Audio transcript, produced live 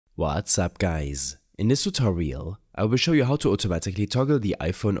What's up guys? In this tutorial, I will show you how to automatically toggle the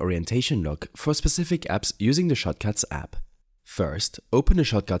iPhone orientation lock for specific apps using the Shortcuts app. First, open the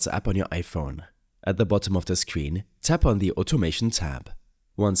Shortcuts app on your iPhone. At the bottom of the screen, tap on the Automation tab.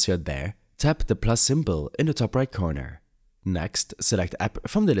 Once you're there, tap the plus symbol in the top right corner. Next, select App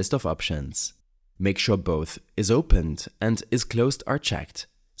from the list of options. Make sure both is opened and is closed are checked,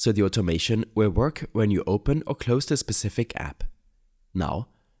 so the automation will work when you open or close the specific app. Now,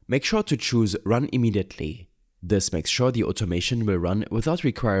 make sure to choose Run Immediately. This makes sure the automation will run without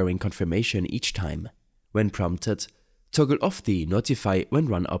requiring confirmation each time. When prompted, toggle off the Notify When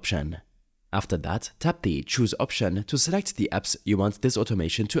Run option. After that, tap the Choose option to select the apps you want this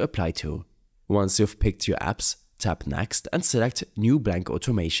automation to apply to. Once you've picked your apps, tap Next and select New Blank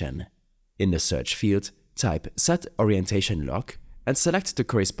Automation. In the search field, type Set Orientation Lock and select the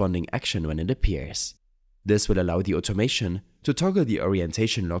corresponding action when it appears. This will allow the automation to toggle the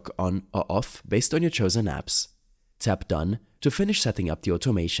orientation lock on or off based on your chosen apps. Tap Done to finish setting up the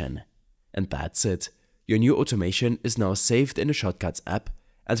automation. And that's it. Your new automation is now saved in the Shortcuts app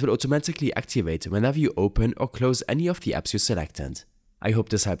and will automatically activate whenever you open or close any of the apps you selected. I hope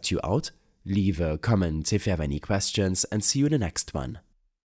this helped you out. Leave a comment if you have any questions and see you in the next one.